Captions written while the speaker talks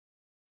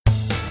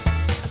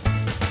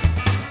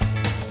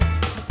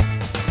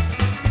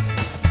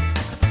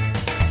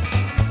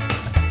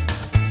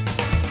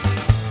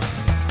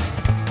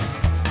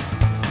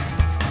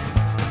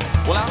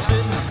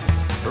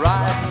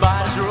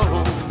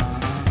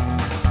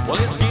Well,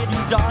 it's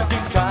getting dark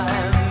and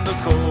kinda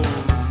cold.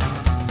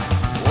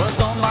 Was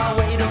on my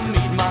way to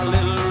meet my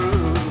little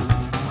Ruth.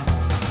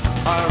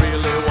 I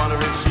really wonder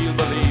if she'll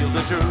believe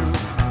the truth.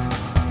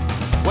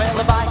 Well,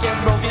 the bike is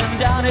broken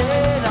down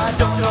and I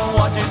don't know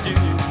what to do.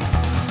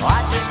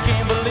 I just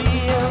can't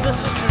believe this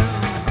is true.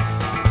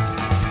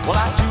 Well,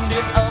 I tuned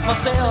it up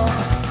myself.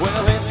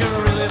 Well, it could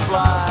really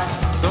fly.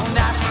 So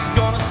now she's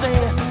gonna say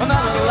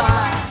another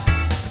lie.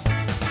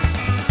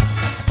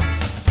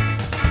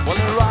 Well,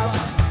 the rock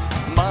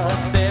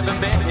must have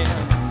been.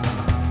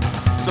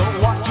 So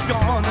what you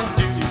gonna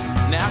do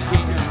now,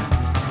 Ken?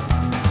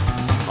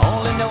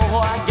 Only know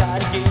I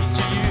gotta get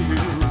to you.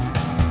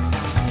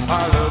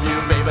 I love you,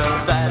 baby,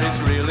 that is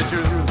really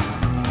true.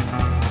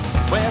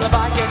 Well, if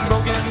I get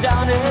broken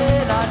down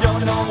and I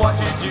don't know what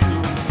to do,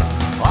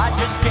 I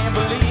just can't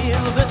believe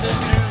this is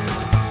true.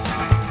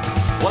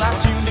 Well, I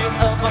tuned it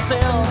up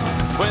myself.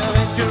 Well,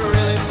 it could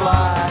really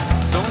fly.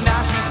 So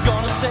now she's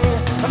gonna say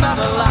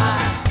another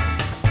lie.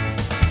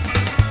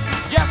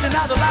 Just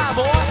another lie,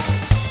 boy.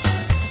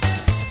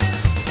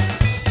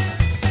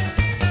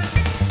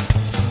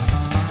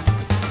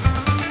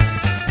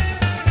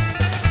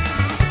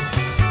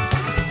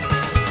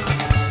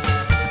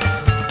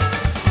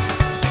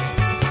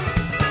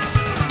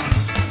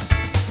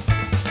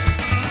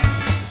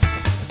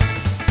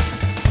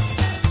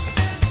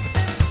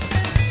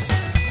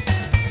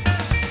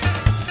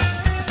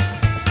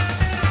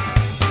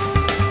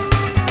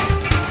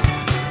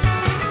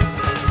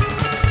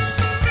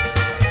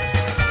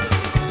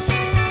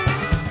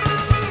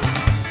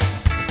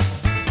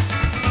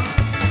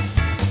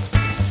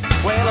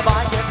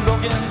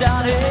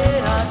 Down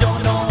here, I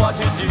don't know what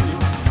to do.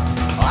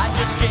 I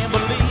just can't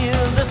believe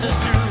this is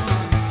true.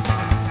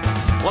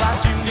 Well, I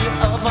tuned it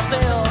up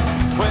myself.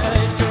 Well,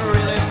 it could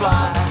really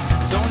fly.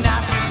 So now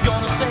she's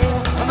gonna say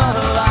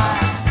another lie.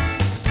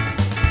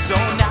 So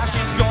now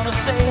she's gonna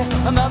say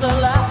another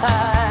lie.